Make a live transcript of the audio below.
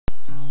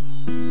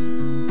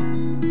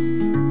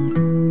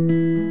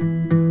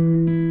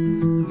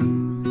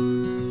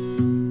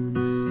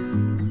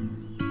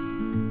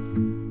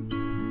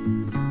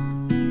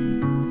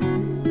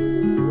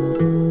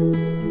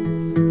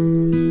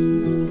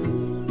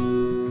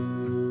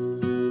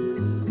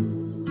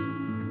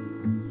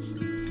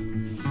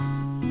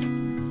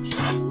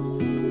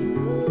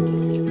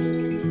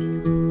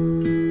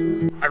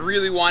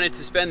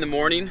spend the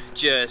morning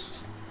just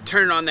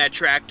turning on that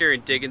tractor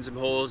and digging some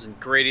holes and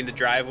grading the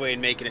driveway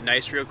and making it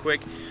nice real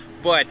quick.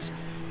 But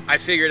I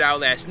figured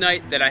out last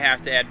night that I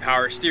have to add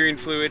power steering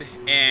fluid,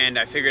 and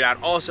I figured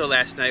out also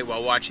last night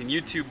while watching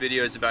YouTube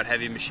videos about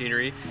heavy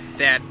machinery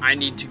that I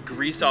need to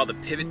grease all the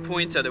pivot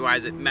points,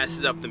 otherwise it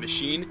messes up the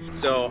machine.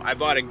 So I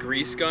bought a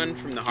grease gun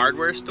from the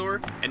hardware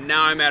store, and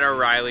now I'm at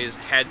O'Reilly's,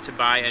 had to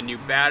buy a new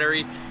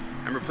battery.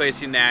 I'm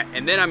replacing that,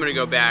 and then I'm gonna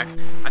go back.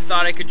 I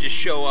thought I could just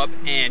show up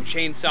and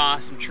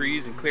chainsaw some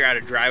trees and clear out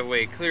a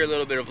driveway, clear a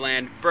little bit of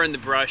land, burn the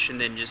brush,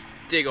 and then just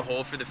dig a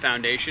hole for the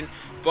foundation.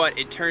 But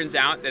it turns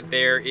out that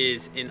there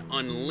is an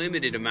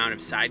unlimited amount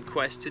of side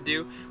quests to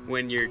do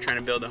when you're trying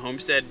to build a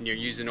homestead and you're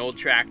using old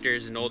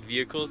tractors and old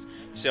vehicles.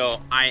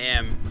 So I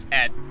am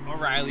at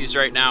O'Reilly's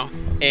right now,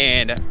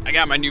 and I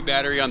got my new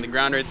battery on the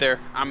ground right there.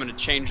 I'm gonna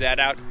change that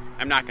out.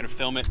 I'm not gonna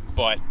film it,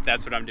 but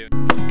that's what I'm doing.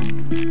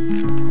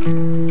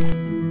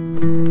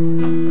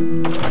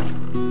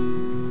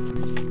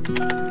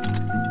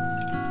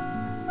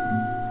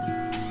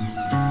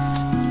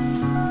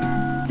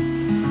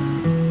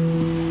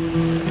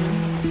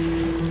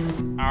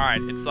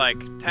 Alright, it's like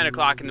 10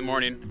 o'clock in the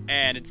morning,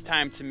 and it's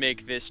time to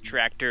make this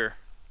tractor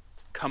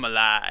come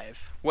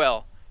alive.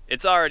 Well,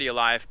 it's already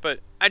alive, but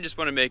I just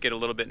want to make it a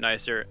little bit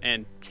nicer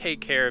and take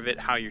care of it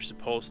how you're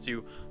supposed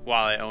to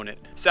while I own it.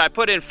 So I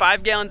put in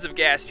 5 gallons of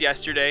gas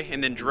yesterday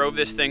and then drove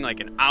this thing like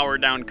an hour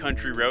down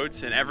country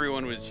roads, and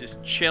everyone was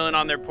just chilling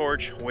on their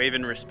porch,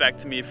 waving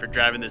respect to me for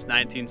driving this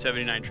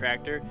 1979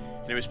 tractor,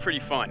 and it was pretty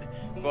fun.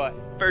 But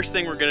first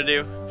thing we're gonna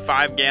do,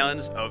 5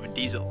 gallons of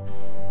diesel.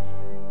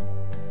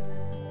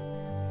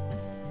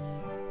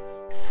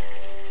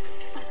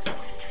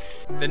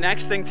 The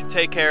next thing to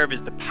take care of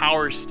is the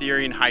power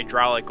steering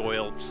hydraulic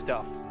oil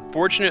stuff.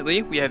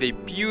 Fortunately, we have a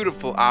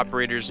beautiful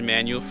operator's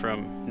manual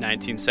from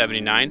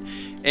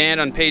 1979, and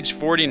on page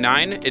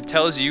 49, it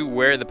tells you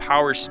where the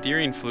power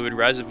steering fluid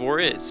reservoir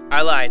is.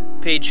 I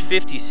lied, page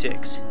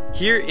 56.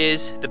 Here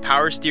is the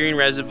power steering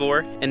reservoir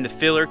and the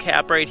filler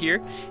cap right here,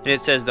 and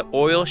it says the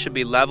oil should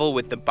be level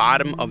with the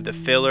bottom of the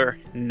filler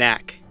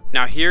neck.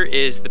 Now here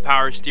is the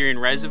power steering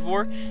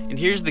reservoir, and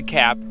here's the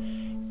cap,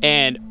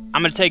 and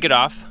I'm gonna take it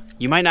off.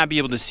 You might not be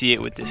able to see it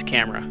with this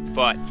camera,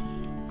 but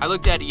I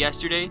looked at it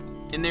yesterday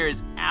and there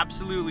is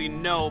absolutely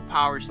no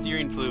power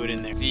steering fluid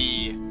in there.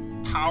 The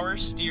power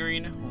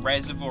steering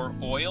reservoir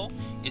oil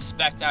is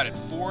spec'd out at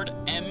Ford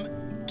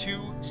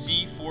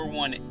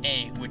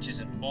M2C41A, which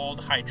is an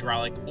old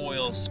hydraulic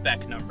oil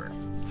spec number.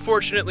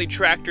 Fortunately,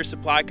 Tractor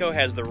Supply Co.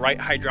 has the right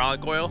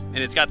hydraulic oil, and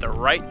it's got the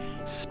right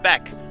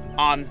spec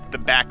on the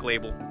back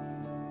label.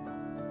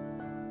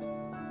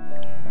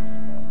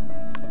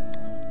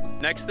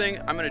 Next thing,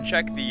 I'm gonna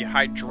check the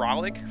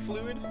hydraulic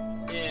fluid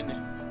in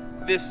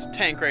this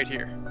tank right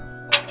here.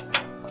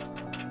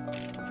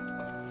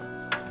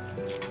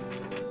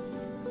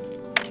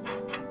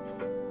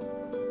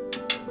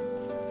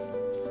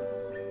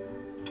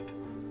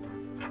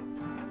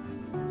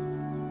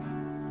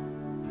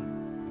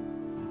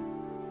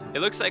 It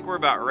looks like we're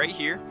about right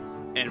here,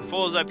 and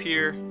full is up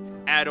here,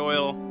 add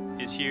oil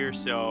is here,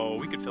 so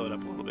we could fill it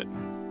up a little bit.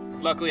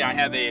 Luckily, I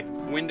have a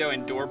window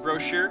and door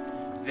brochure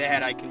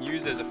that I can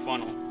use as a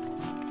funnel.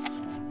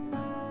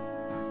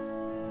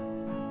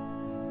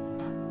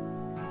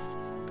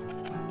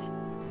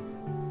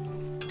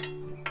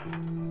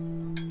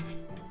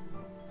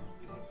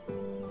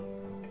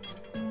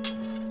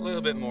 A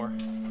little bit more.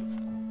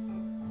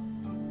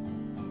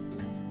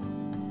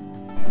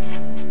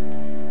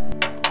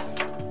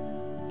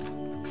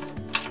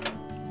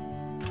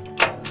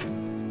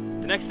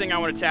 The next thing I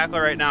want to tackle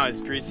right now is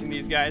greasing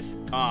these guys.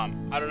 I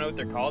don't know what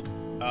they're called,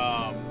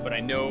 but I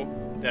know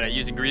that I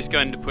use a grease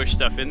gun to push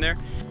stuff in there.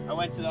 I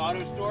went to the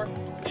auto store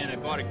and I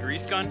bought a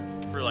grease gun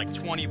for like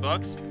 20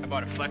 bucks. I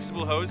bought a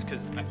flexible hose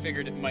because I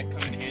figured it might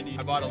come in handy.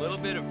 I bought a little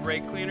bit of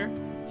brake cleaner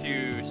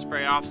to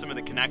spray off some of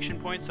the connection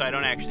points so I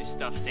don't actually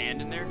stuff sand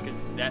in there,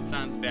 because that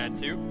sounds bad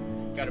too.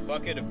 Got a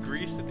bucket of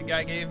grease that the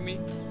guy gave me,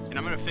 and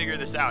I'm gonna figure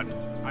this out.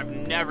 I've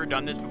never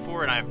done this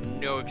before and I have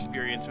no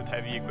experience with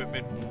heavy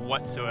equipment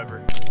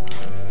whatsoever.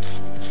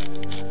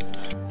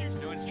 There's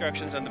no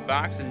instructions on the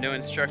box and no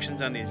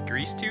instructions on these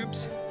grease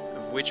tubes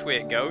of which way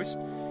it goes.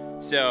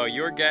 So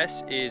your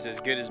guess is as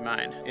good as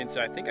mine. And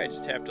so I think I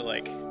just have to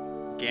like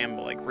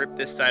gamble, like rip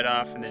this side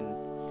off and then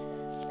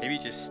maybe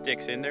it just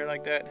sticks in there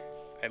like that.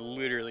 I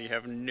literally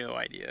have no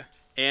idea.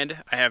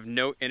 And I have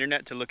no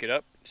internet to look it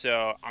up,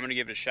 so I'm gonna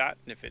give it a shot,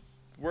 and if it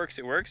works,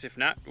 it works. If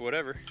not,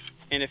 whatever.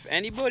 And if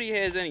anybody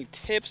has any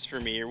tips for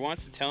me or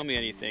wants to tell me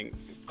anything,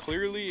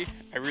 clearly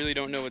I really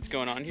don't know what's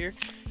going on here,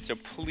 so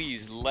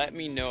please let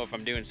me know if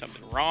I'm doing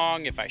something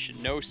wrong, if I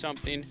should know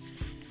something,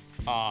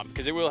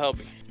 because it will help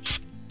me.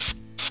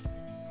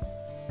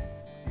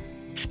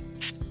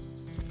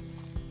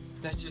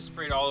 That just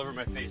sprayed all over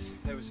my face.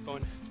 That was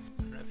fun.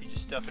 I don't know if you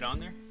just stuff it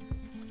on there.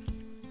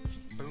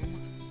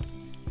 Boom.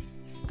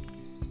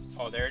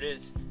 Oh, there it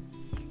is.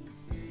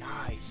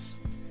 Nice.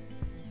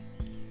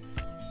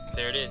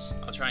 There it is.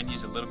 I'll try and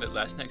use a little bit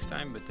less next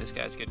time, but this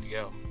guy's good to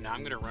go. Now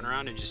I'm gonna run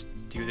around and just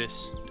do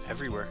this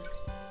everywhere.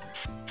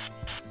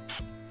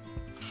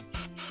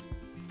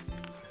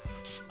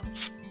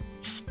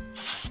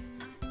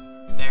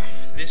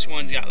 This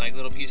one's got like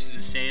little pieces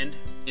of sand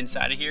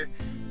inside of here.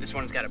 This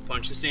one's got a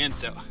bunch of sand,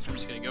 so I'm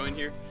just gonna go in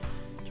here,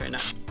 try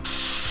not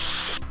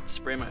to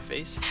spray my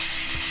face.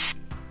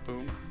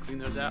 Boom, clean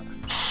those out.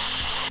 And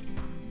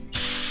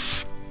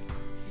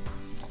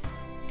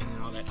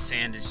then all that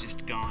sand is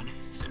just gone.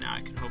 So now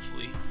I can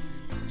hopefully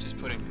just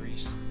put in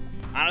grease.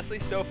 Honestly,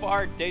 so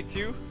far, day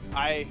 2,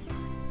 I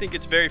think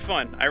it's very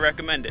fun. I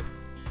recommend it.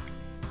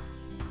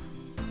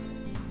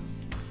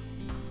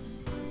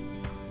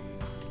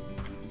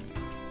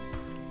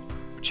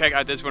 Check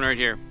out this one right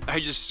here. I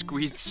just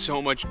squeezed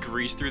so much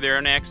grease through there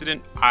on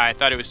accident. I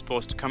thought it was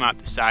supposed to come out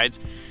the sides,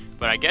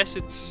 but I guess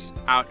it's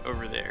out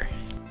over there.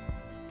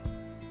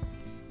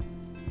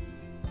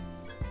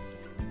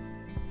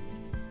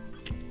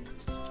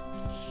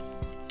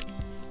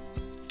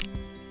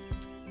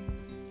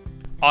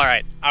 All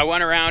right, I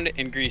went around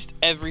and greased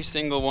every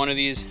single one of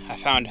these. I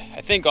found, I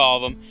think, all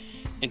of them,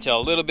 until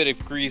a little bit of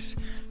grease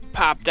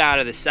popped out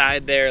of the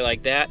side there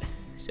like that.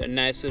 So a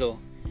nice little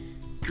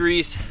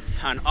grease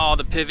on all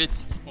the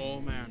pivots.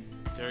 Oh man,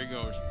 there he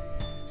goes.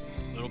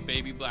 Little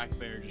baby black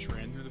bear just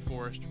ran through the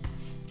forest.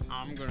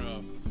 I'm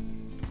gonna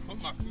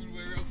put my food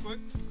away real quick,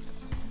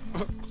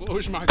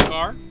 close my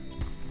car,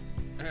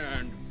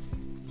 and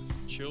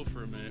chill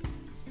for a minute.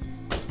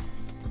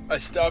 I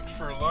stopped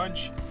for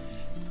lunch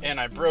and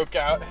I broke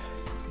out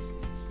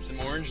some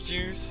orange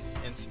juice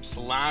and some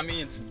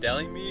salami and some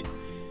deli meat,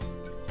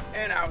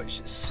 and I was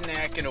just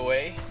snacking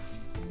away.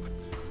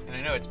 And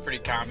I know it's pretty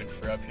common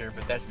for up here,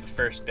 but that's the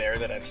first bear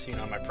that I've seen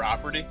on my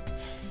property.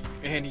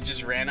 And he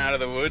just ran out of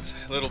the woods,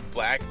 little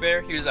black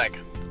bear. He was like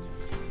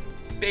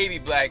baby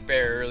black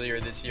bear earlier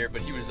this year,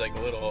 but he was like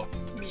a little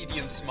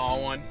medium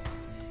small one.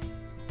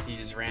 He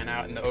just ran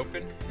out in the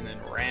open and then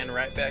ran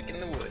right back in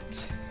the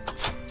woods.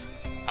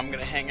 I'm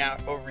gonna hang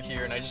out over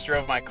here, and I just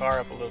drove my car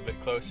up a little bit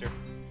closer,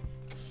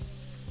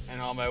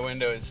 and all my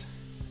windows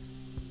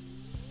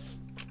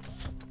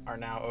are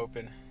now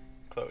open,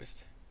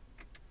 closed.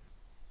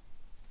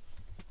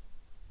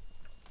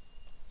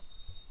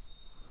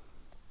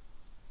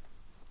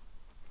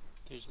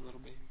 There's a little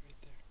baby right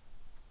there.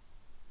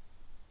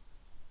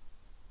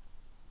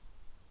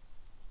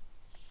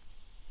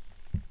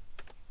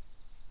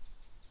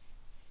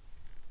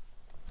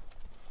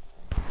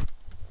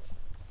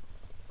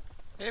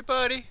 Hey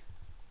buddy,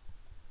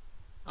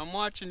 I'm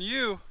watching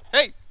you.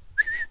 Hey,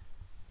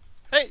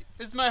 hey,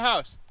 this is my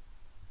house.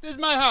 This is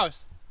my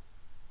house.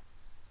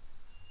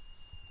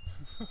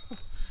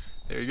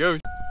 There he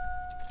goes.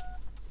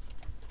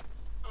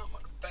 I'm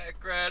gonna back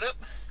right up,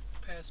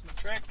 past my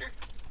tractor.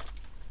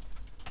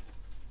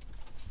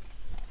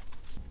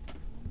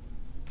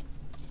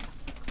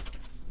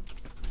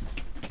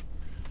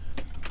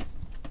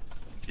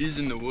 He's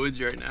in the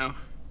woods right now.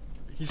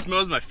 He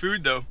smells my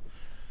food though.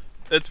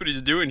 That's what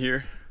he's doing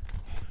here.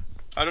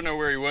 I don't know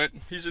where he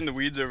went. He's in the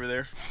weeds over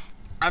there.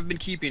 I've been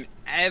keeping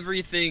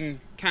everything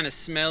kind of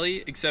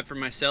smelly except for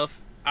myself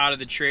out of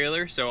the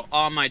trailer. So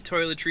all my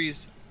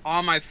toiletries,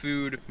 all my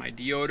food, my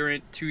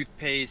deodorant,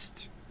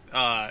 toothpaste,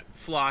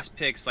 floss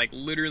picks, like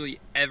literally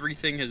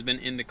everything has been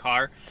in the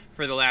car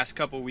for the last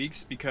couple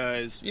weeks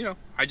because, you know,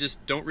 I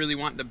just don't really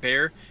want the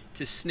bear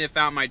to sniff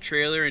out my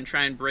trailer and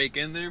try and break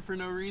in there for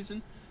no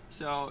reason.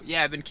 So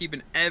yeah, I've been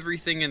keeping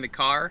everything in the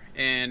car,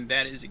 and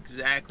that is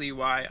exactly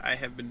why I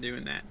have been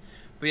doing that.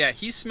 But yeah,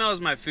 he smells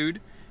my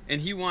food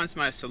and he wants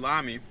my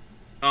salami.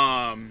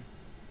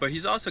 But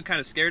he's also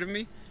kind of scared of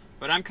me,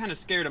 but I'm kind of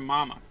scared of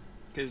Mama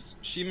because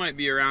she might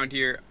be around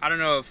here. I don't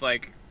know if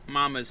like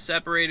Mama's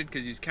separated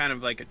because he's kind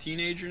of like a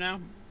teenager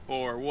now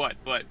or what,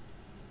 but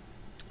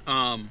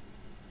I'm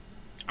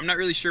not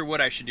really sure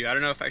what I should do. I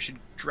don't know if I should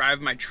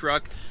drive my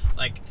truck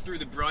like through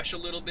the brush a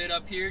little bit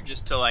up here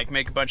just to like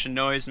make a bunch of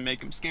noise and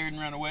make him scared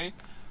and run away,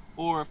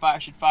 or if I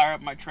should fire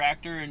up my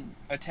tractor and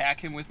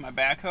attack him with my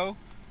backhoe.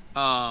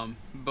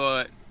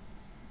 But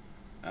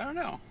I don't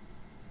know.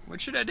 What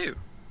should I do?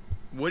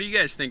 What do you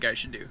guys think I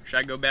should do? Should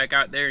I go back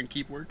out there and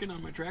keep working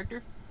on my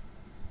tractor,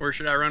 or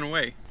should I run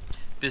away?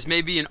 This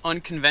may be an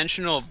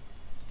unconventional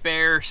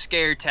bear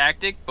scare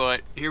tactic,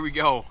 but here we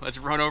go. Let's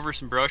run over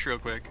some brush real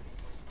quick.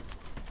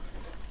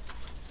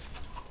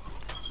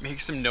 Make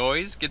some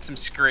noise, get some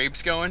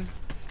scrapes going,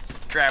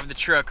 drive the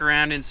truck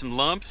around in some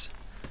lumps,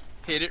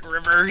 hit it in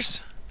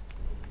reverse.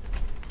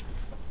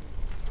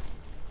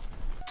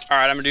 All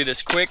right, I'm gonna do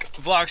this quick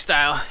vlog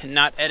style and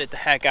not edit the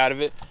heck out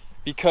of it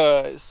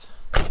because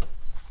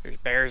there's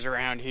bears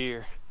around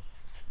here.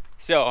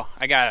 So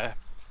I gotta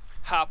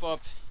hop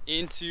up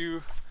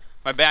into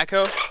my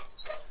backhoe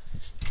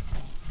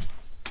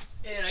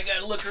and I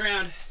gotta look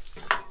around,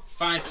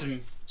 find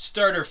some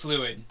starter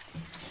fluid.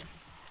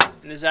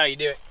 And this is how you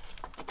do it.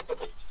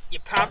 You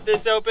pop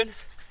this open,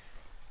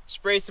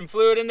 spray some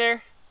fluid in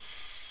there.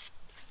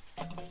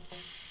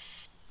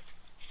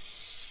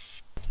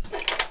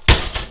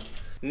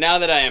 Now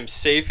that I am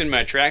safe in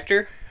my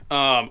tractor,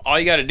 all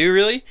you gotta do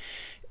really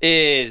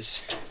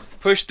is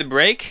push the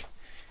brake.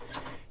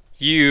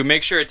 You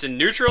make sure it's in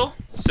neutral.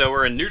 So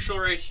we're in neutral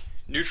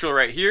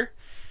right here.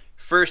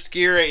 First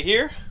gear right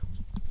here.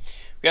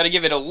 We gotta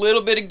give it a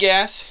little bit of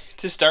gas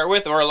to start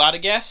with, or a lot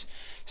of gas.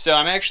 So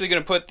I'm actually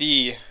gonna put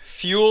the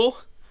fuel,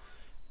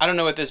 I don't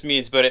know what this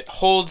means, but it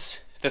holds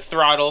the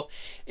throttle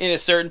in a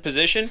certain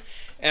position,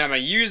 and I'm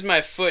gonna use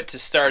my foot to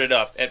start it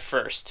up at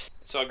first.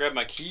 So I'll grab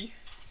my key.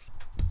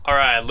 All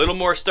right, a little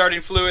more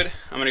starting fluid.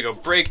 I'm gonna go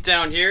brake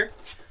down here,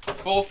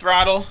 full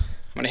throttle.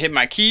 I'm gonna hit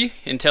my key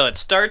until it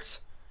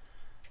starts.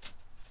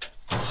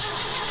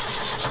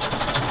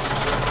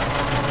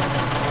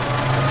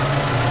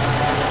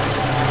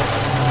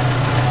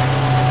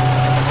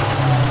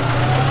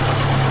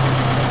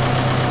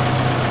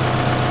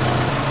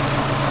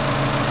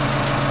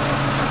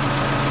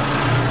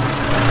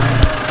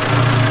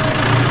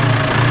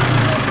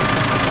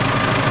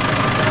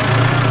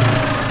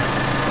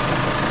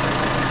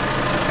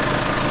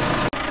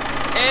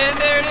 And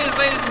there it is,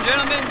 ladies and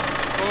gentlemen.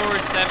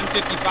 Ford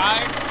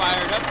 755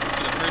 fired up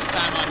for the first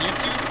time on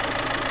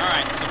YouTube. All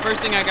right, so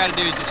first thing I gotta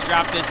do is just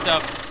drop this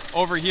stuff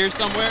over here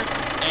somewhere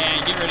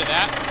and get rid of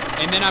that.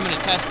 And then I'm gonna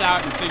test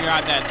out and figure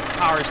out that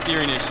power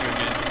steering issue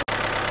again.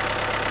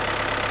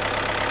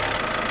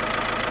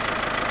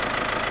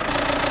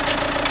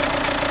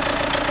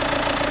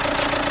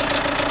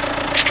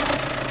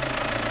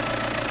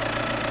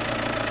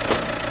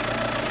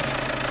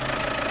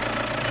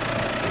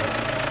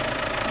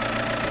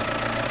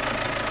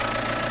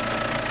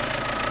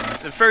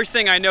 The first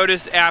thing I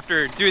noticed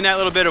after doing that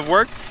little bit of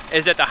work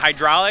is that the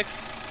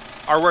hydraulics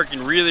are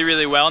working really,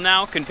 really well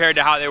now compared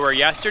to how they were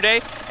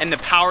yesterday, and the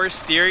power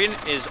steering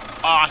is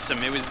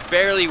awesome. It was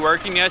barely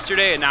working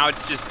yesterday, and now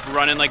it's just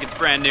running like it's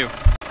brand new.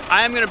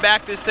 I am gonna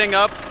back this thing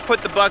up,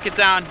 put the buckets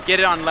on, get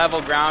it on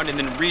level ground, and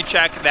then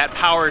recheck that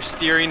power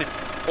steering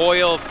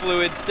oil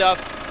fluid stuff,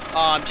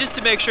 just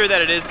to make sure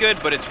that it is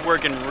good, but it's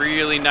working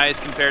really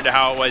nice compared to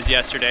how it was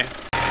yesterday.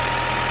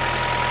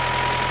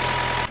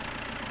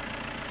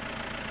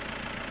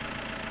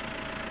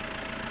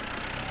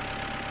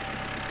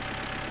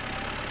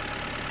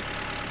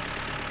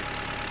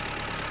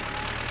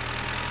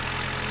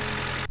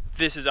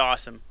 This is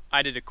awesome.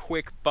 I did a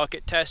quick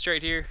bucket test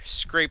right here,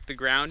 scraped the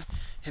ground,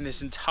 and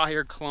this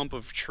entire clump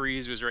of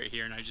trees was right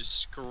here, and I just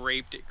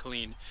scraped it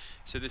clean.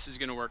 So this is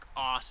gonna work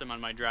awesome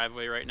on my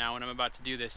driveway right now when I'm about to do this.